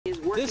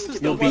This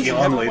is You'll be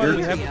on later.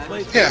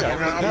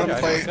 Yeah, I'm gonna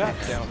play. I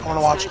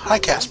wanna watch. Hi,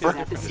 Casper.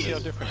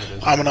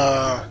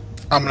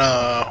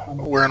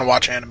 We're gonna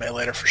watch anime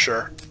later for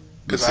sure.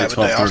 Because I have a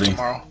day off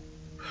tomorrow.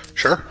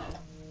 Sure.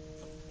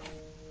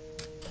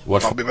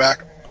 I'll be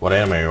back. What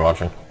anime are you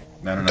watching?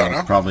 I don't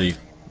know. Probably.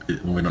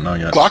 We don't know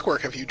yet.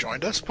 Clockwork, have you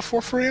joined us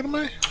before for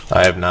anime?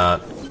 I have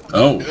not.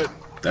 Oh,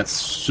 that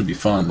should be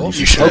fun. Oh,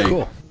 you should. Oh,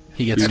 cool.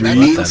 He gets and to that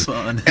read means,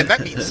 fun. And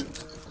that means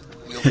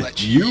we'll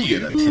let you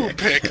get a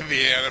pick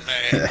the anime.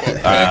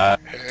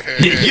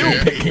 You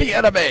pick the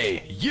anime.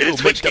 You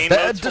make the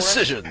bad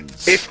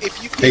decisions. If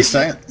you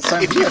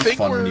think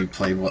fun we're, when you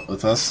play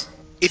with us.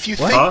 If you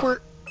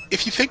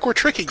think we're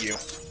tricking you,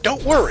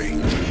 don't worry.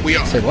 We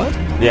are. Say what?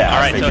 Yeah. All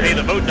right. So hey,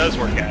 the vote does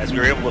work, guys. We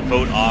were able to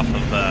vote off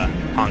of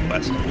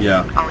Conquest.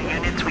 Yeah. All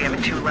units, we have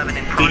a 211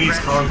 in progress.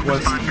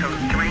 Conquest. Spawn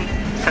code 3.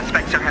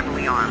 Suspects are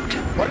heavily armed.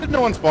 Why did no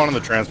one spawn in the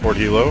transport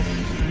helo?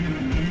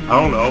 I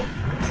don't know.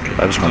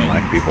 I just want to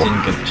like people.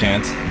 Didn't get the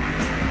chance.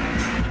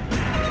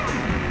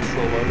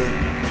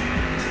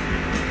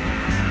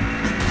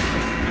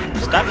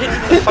 Stop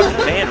hitting the fucking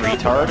fan,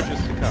 retard.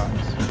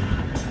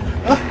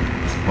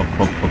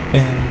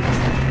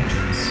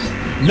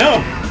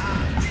 No!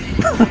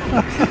 I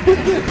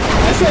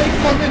said I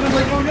come in and I'm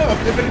like, oh no, I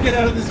better get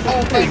out of this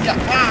whole thing.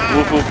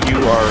 Whoop whoop, you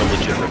are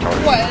legit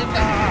retarded. What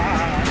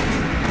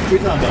are you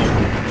talking about?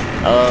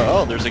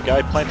 Oh, there's a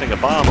guy planting a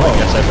bomb. I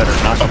guess I better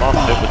knock him off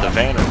a bit with the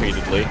van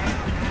repeatedly.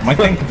 My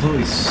thing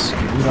completely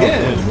screwed up.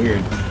 That was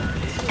weird.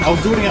 I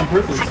was doing it on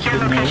purpose. Secure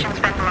location's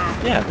been blown.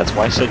 Yeah, that's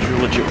why I said you're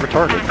legit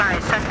retarded.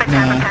 Suspects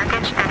have a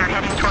package and are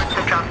heading towards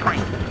the drop point.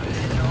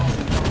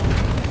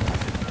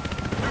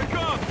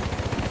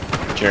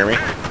 Jeremy?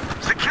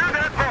 Secure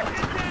that vault!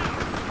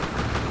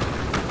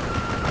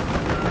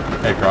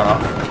 Hey, Chrono.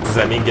 Does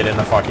that mean get in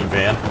the fucking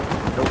van?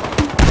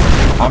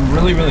 I'm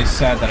really, really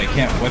sad that I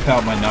can't whip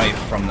out my knife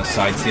from the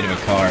side seat of a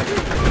car.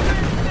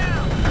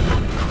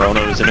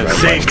 Chrono is in it.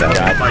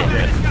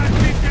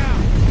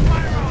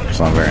 It's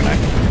not very nice.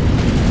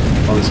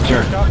 Oh, this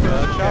jerk.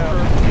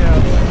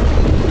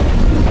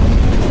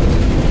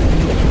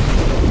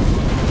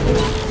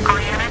 All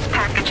units,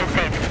 package is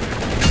safe.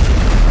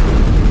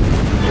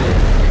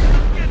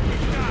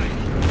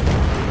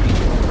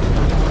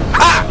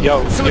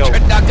 Yo, Someone tried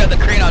to knock down the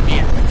crane on me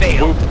and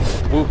failed.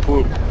 Whoop,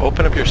 whoop.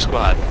 Open up your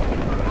squad.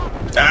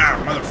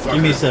 Ah, motherfucker.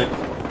 Give me a sec.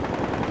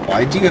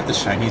 Why do you have the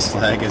Chinese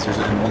flag as your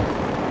emblem?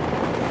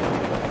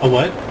 A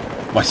what?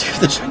 Why do you have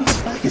the Chinese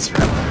flag as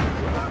your emblem?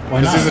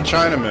 Why not? This is a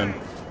Chinaman.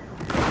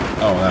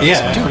 Oh, that's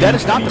Yeah, Dude, that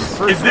is not the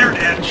first. Is there an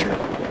edge?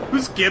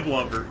 Who's Gib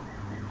Lover?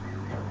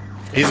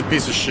 He's a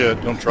piece of shit.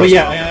 Don't trust But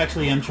yeah, I him.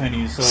 actually am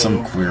Chinese, so...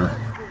 some queer.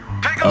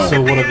 Oh.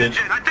 So what of it?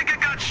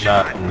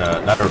 Not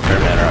a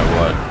repairman or I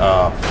would.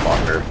 Oh,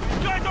 fucker.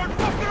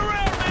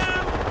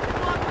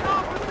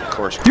 Of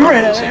course, You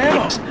ran out of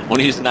ammo! when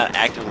he's not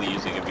actively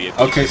using a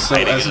vehicle. Okay, so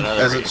fighting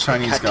as a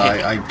Chinese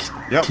guy,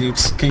 can you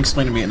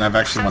explain to me, and I've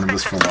actually wanted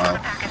this for a while,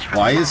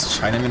 why is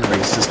Chinaman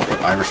racist but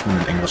Irishman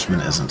and Englishman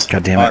isn't?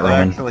 God damn it,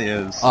 Roman. actually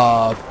is.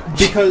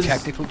 Because...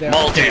 Technical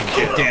damage. Damn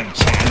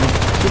China.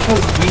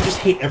 Because we just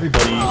hate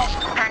everybody.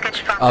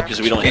 Because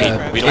we don't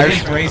hate. We don't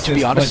Irish, hate. to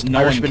be honest, but no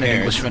one Irishmen and cares.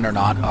 Englishmen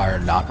are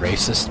not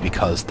racist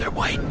because they're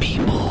white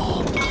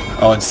people.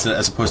 Oh, as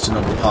opposed to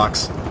noble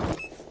pox?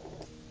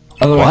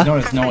 Otherwise What? known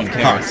as no one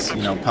cares. Pox,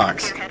 you know,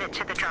 pox.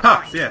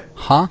 Pox, yeah.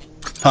 Huh?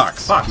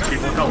 Pox. Pox,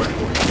 people of color.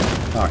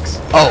 Pox.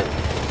 Oh,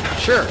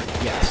 sure,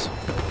 yes.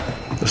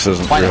 This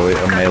isn't really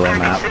a melee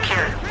map.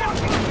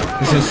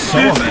 This is so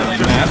a melee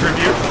map.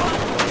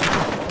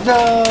 No,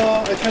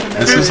 I tried to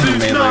This isn't a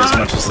melee as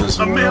much as this is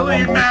a Royal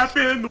Rumble.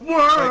 in the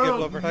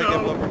world!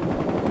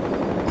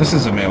 This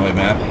is a melee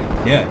map.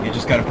 Yeah, you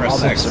just gotta press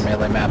All X. maps are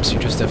melee maps, you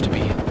just have to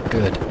be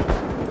good.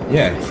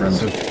 Yeah, Friend.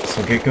 so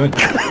get good.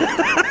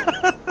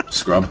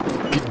 Scrub.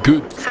 Get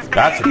good.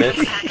 That's a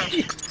bitch.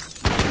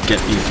 Get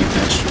beefy,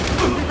 bitch.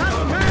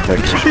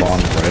 Like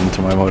spawned right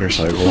into my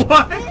motorcycle.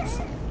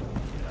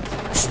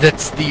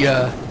 That's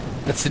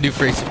the new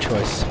phrase of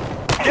choice.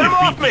 Get him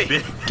off me!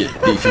 Get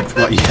beefy.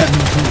 What? Yeah.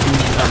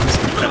 Anonymous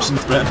confession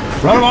thread.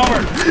 Run him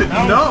over!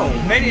 No!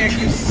 Maniac, you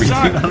Read the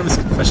suck! anonymous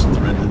confession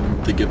thread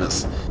and they give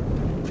us.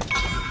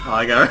 Oh,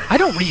 I got it. I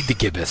don't read the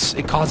gibbous.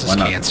 It causes Why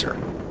not? cancer.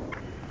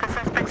 The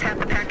suspects have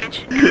the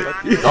package. Oh,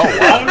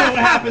 I don't know what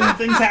happened.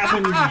 Things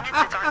happen.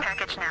 It's our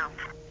package now.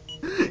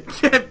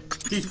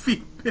 Get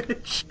beefy,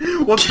 bitch.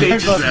 What page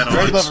is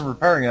that on?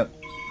 repairing it.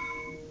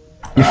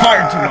 You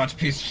fired too much,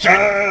 piece of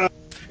shit!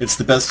 It's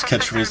the best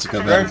catchphrase to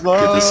come out of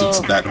get this since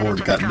that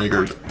horde got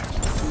niggered.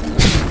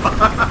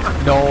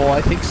 No, I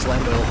think Slam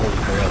Oil Holy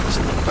Grail is a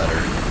little better.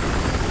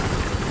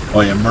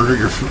 Oh yeah, murder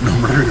your female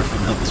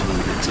is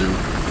really good too.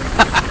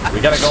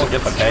 We gotta go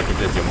get the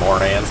packages, you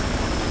morons.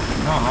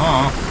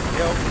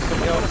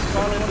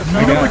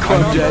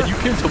 Dad, you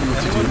can't tell me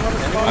what to do.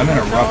 I'm in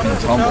a rough and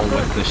tumble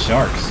with the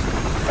sharks.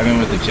 I mean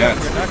with the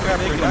jets.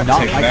 Not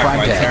Take my back crime,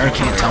 my Dad. You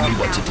territory. can't tell me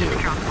what to do.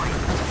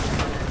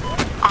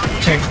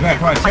 Take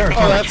back my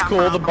territory. Oh, that's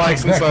cool. The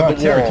bike's Take back inside my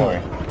the territory.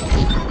 wall.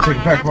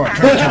 Take back my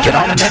territory. Get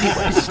on it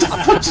anyway.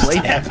 Stop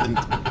complaining. Happened.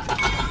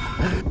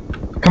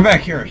 Come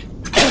back here.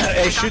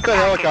 Hey, shoot that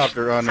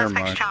helicopter. Oh, never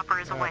mind. Chopper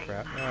is away.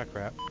 Crap. Ah,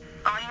 crap.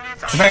 All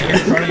units Come back here,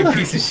 Frodo, you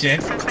piece of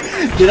shit.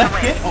 Did I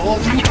hit all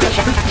of you?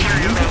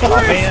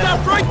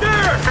 Stop right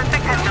there!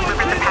 Suspect has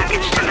delivered the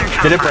package to their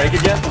chopper. Did it break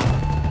again?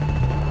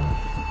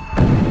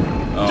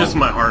 Just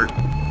my heart.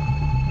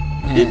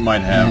 It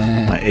might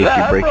have. My achy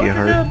breaky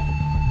heart.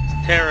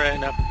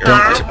 Tearing up.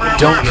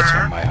 Don't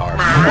tear my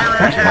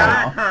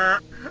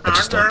heart. I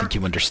just don't think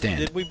you understand.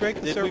 Did we break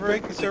the server?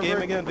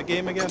 The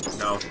game again?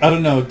 No. I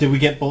don't know. Did we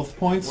get both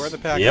points? Where are the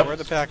packages? Yep. Where are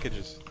the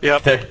packages?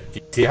 Yep. There,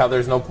 see how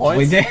there's no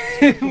points? We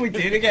did. We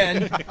did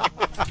again.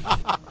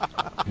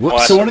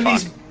 Whoops. So one of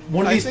these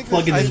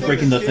plugins is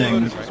breaking the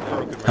thing.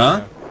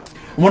 Huh?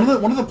 One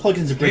of the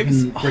plugins is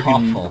breaking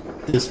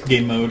this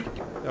game mode.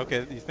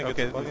 Okay, you think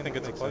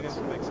it's a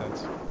plugin? Makes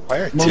sense. Why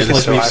are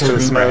Most likely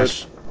server mode?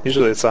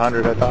 Usually it's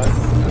 100, I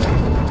thought.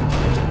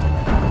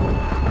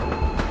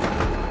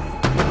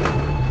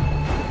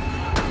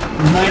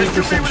 90%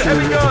 sure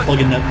it's a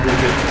plugin that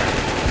broke it.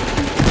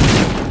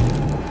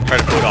 Try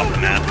to pull it off the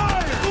map.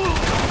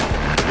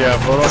 Yeah,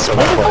 vote off the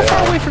How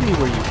far away from me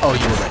were you? Oh,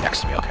 you were right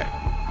next to me, okay.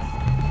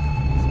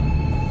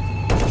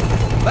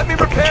 Let me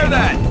repair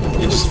that!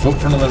 You just vote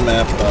for another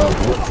map,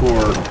 vote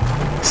for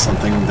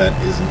something that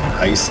isn't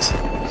heist.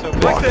 So,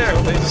 right there.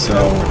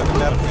 So,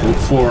 vote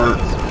for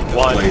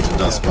One. Blades of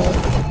Dust Bowl.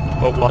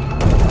 Oh, one.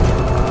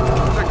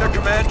 Check their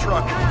command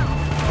truck.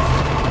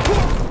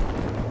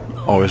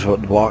 Always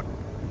vote to block.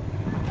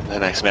 The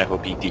next map will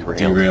be derailed.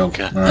 Derailed.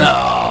 Okay. Alright.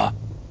 Ah.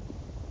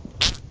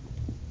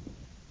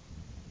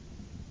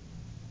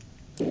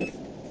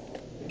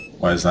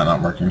 Why is that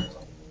not working?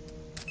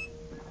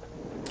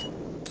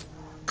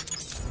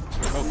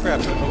 Oh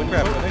crap, oh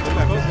crap, next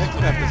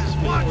map, this is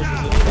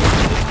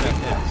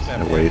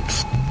It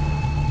waits.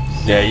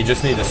 Yeah, you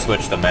just need to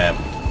switch the map.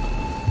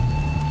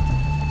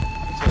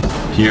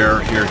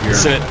 Here.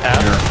 Isn't it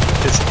F? Here.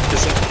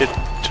 Isn't it?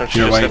 Don't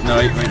you Here, just wait, have no,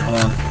 wait, hold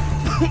on.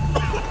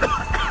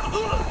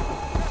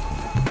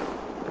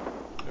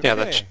 Yeah,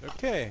 that's...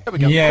 Okay. There we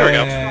go. Yeah.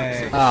 There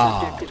we go.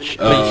 Oh, But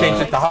you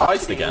changed it to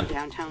heist again.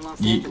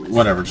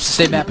 Whatever, just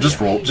Same map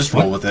roll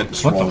with it.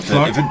 Just What roll the with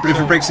fuck? it. If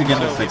it breaks again,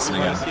 we'll fix it See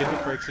again. if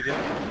it breaks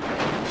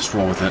again. Just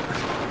roll with it.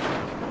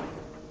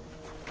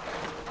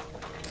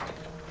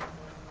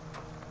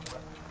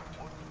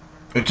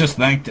 We just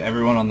thanked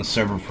everyone on the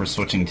server for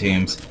switching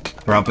teams,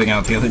 for helping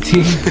out the other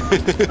team.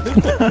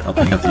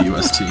 Helping out the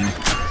US team.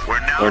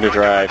 Learn to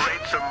drive.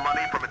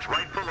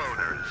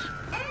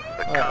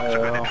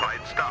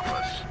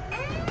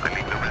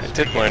 I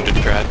did learn to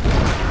drive.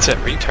 It's at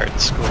retard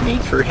school.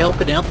 thanks for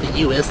helping out the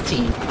US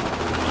team.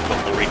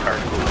 The retard.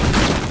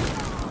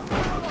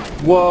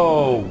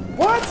 Whoa!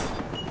 What?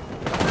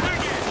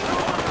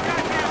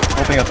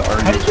 Helping out the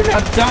RD. How did you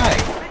not die?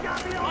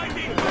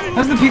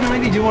 How's the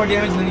P90 do more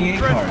damage than the A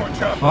car?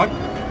 Fuck?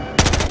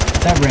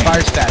 That range.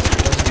 Fires faster.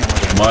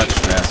 Doesn't do much. Much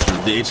faster.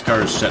 The H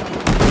car is shut The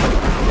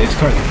A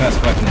car's the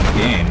best weapon in the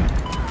game.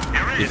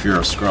 if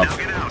you're a scrub.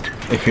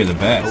 If you're the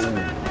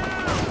best.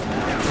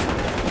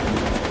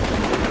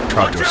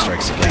 Tractor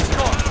strikes again.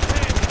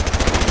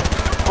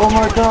 Oh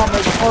my god,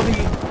 my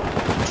hubby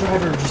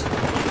driver just...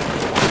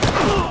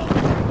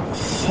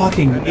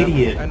 Fucking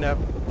idiot. I know.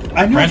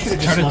 I knew I Brent, should've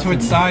just turn it left to him.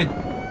 its side.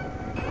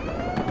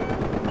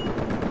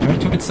 Turn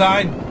it to its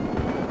side.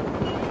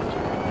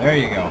 There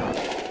you go.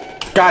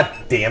 God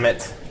damn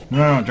it.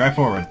 No, drive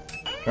forward.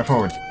 Drive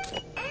forward.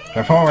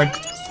 Drive forward.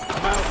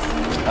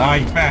 Ah,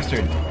 you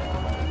bastard.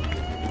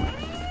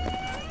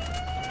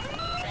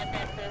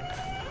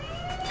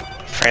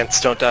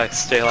 France, don't die.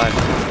 Stay alive.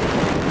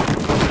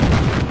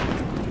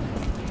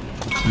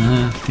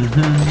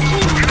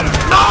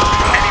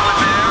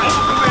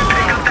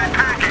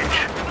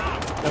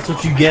 That's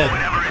what you get.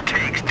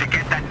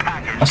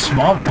 A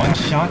small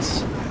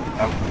one-shots?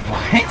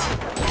 What?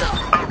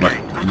 What?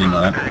 You didn't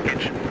know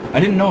that? I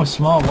didn't know a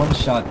small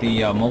one-shot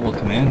the mobile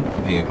command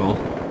vehicle.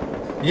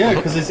 Yeah,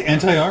 because it's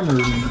anti-armor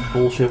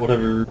bullshit,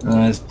 whatever.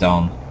 That's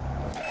dumb.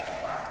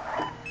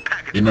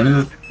 None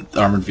of the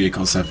armored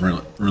vehicles have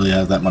really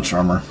have that much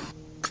armor.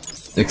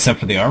 Except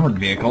for the armored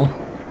vehicle.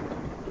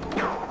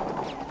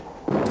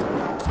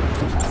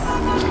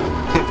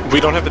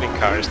 We don't have any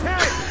cars.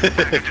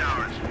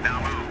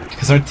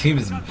 Because our team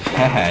is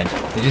bad.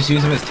 They just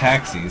use them as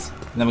taxis,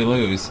 and then we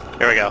lose.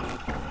 Here we go.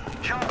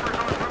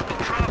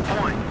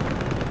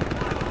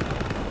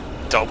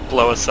 Don't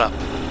blow us up,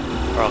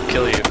 or I'll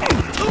kill you.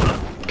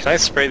 Can I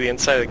spray the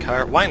inside of the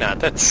car? Why not?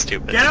 That's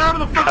stupid. Get out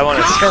of the fucking I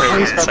want to spray the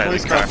inside of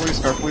police the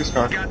car, car. police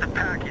car. Got the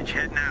package,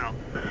 head now.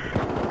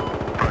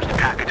 First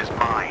package is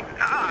mine.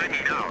 I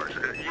need ours.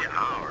 Yeah,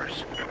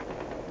 ours.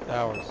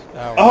 Hours.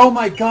 Oh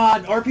my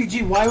god,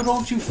 RPG, why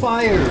don't you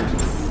fire?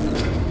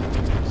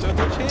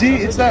 D,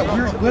 it's that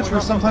weird glitch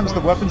where sometimes the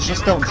weapons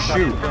just don't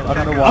shoot. I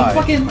don't know why.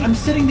 I'm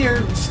sitting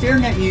there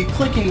staring at you,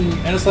 clicking,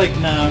 and it's like,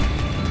 nah.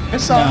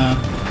 It's Nah.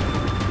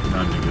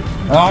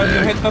 Oh, you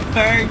hit the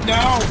thing!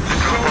 No!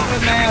 Shoot the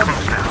nail!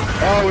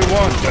 Oh, we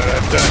won!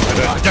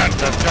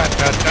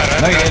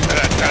 No, you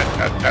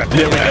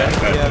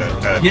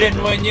didn't. You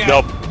didn't win yet.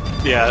 Nope.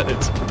 Yeah,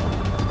 it's...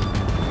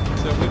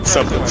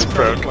 Something's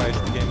broke.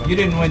 You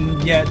didn't win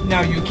yet,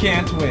 now you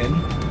can't win.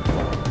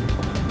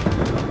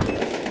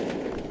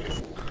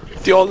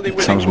 The only winning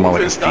Sounds more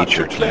move like a is not to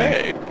feature to me.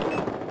 play.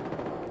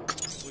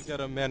 We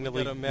gotta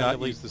manually not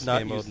use this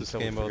game mode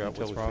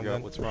until we figure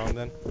out what's wrong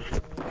then.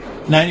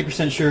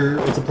 90% sure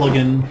it's a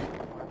plugin.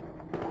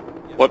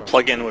 What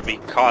plugin would be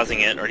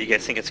causing it, or do you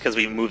guys think it's because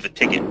we moved the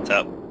tickets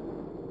up?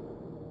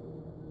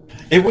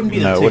 It wouldn't be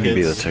the No, tickets. it wouldn't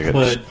be the tickets.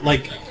 But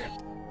like,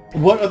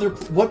 what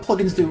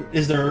plugins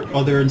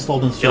are there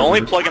installed in the server? The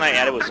only plugin I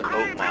added was an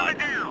emote mod.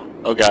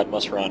 Oh god,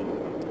 must run.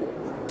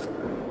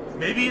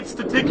 Maybe it's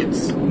the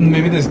tickets.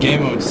 Maybe this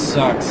game mode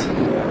sucks.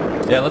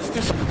 Yeah, let's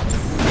do some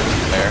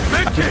there.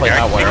 I keep playing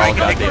Hotwire all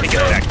goddamn day.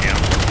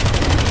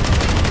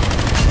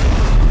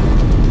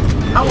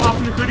 How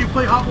often could you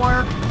play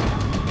Hotwire?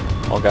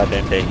 All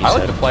goddamn day, he I said.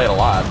 like to play it a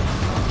lot.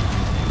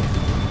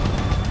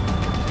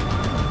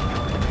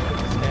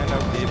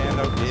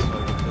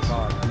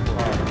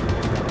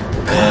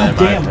 God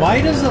damn,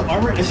 why does the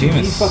armored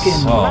SUV fucking...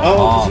 so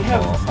oh, because you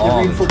have awful the all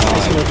the reinforced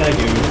chassis like I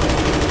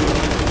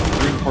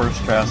do.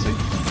 Reinforced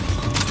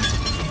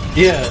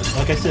chassis. Yeah,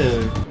 like I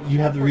said, you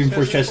have the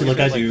reinforced chassis like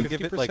I do.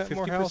 Give it like 50%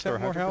 more health or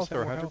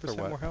 100%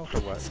 more health or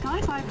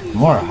what?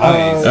 More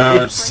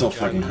heist. It's so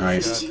fucking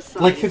heist.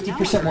 Like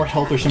 50% more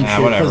health or some shit.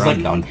 Whatever, like,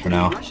 I'm done for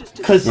now.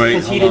 Because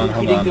Wait, he hold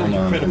didn't on,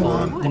 go critical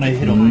hold on. when I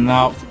hit him.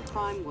 No.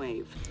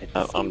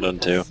 I'm done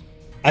too.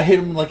 I hit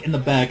him like in the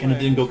back and it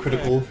didn't go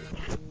critical.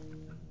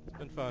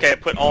 Okay, I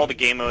put all the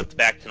game modes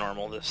back to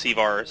normal. The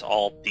CVAR is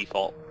all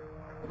default.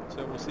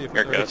 So we'll see if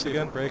Here it it goes.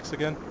 breaks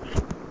again.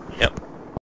 Yep.